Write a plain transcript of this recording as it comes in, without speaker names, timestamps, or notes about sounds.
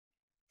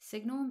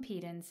Signal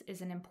impedance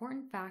is an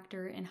important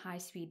factor in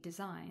high-speed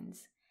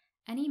designs.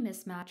 Any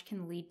mismatch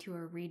can lead to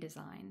a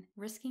redesign,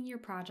 risking your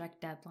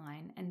project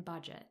deadline and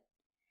budget.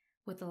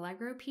 With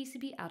Allegro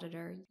PCB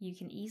Editor, you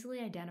can easily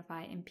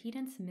identify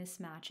impedance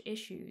mismatch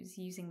issues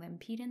using the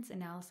impedance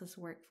analysis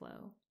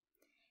workflow.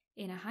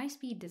 In a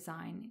high-speed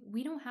design,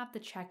 we don't have to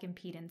check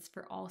impedance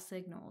for all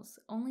signals,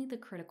 only the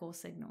critical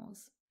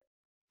signals.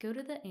 Go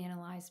to the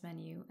Analyze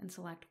menu and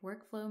select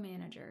Workflow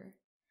Manager.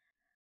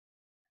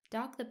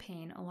 Dock the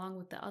pane along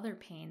with the other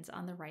panes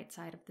on the right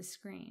side of the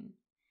screen.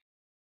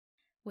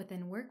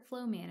 Within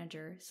Workflow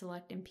Manager,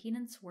 select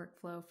Impedance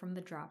Workflow from the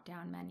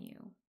drop-down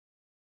menu.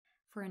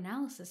 For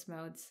analysis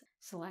modes,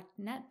 select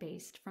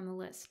Net-Based from the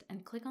list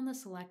and click on the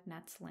Select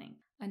Nets link.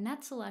 A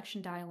net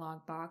selection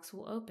dialog box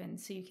will open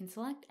so you can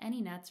select any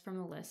nets from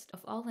the list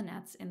of all the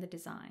nets in the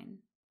design.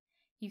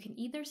 You can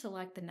either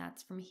select the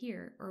nets from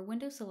here or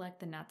window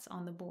select the nets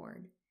on the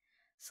board.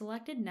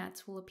 Selected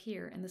nets will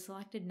appear in the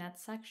Selected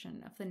Nets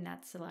section of the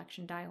Net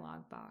Selection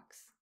dialog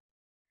box.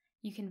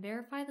 You can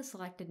verify the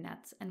selected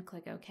nets and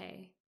click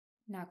OK.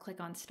 Now click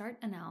on Start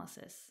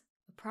Analysis.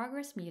 The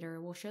progress meter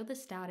will show the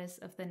status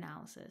of the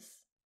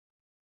analysis.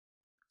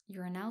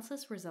 Your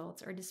analysis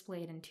results are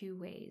displayed in two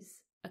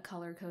ways: a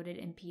color-coded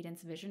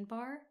impedance vision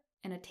bar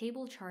and a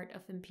table chart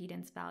of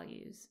impedance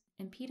values.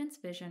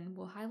 Impedance vision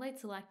will highlight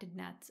selected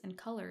nets and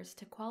colors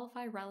to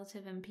qualify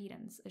relative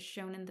impedance as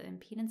shown in the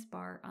impedance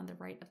bar on the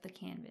right of the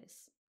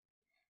canvas.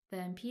 The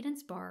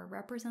impedance bar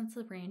represents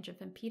the range of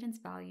impedance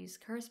values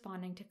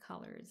corresponding to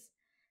colors.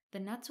 The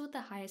nets with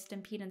the highest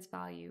impedance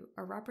value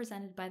are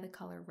represented by the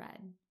color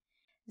red.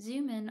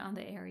 Zoom in on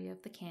the area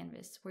of the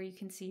canvas where you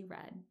can see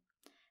red.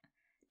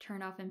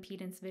 Turn off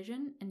impedance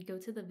vision and go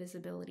to the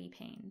visibility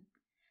pane.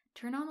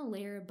 Turn on a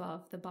layer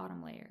above the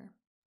bottom layer.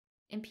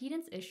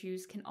 Impedance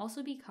issues can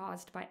also be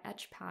caused by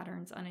etch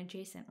patterns on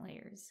adjacent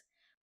layers.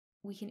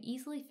 We can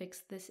easily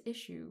fix this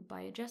issue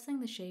by adjusting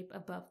the shape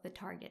above the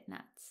target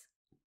nets.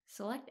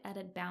 Select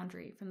Edit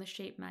Boundary from the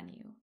Shape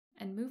menu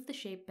and move the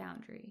shape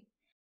boundary.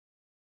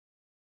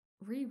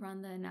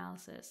 Rerun the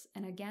analysis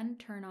and again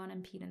turn on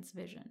impedance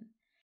vision.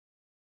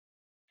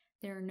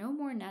 There are no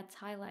more nets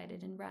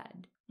highlighted in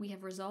red. We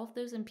have resolved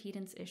those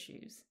impedance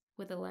issues.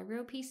 With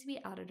Allegro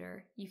PCB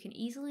Editor, you can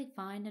easily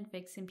find and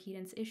fix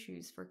impedance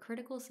issues for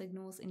critical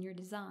signals in your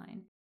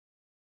design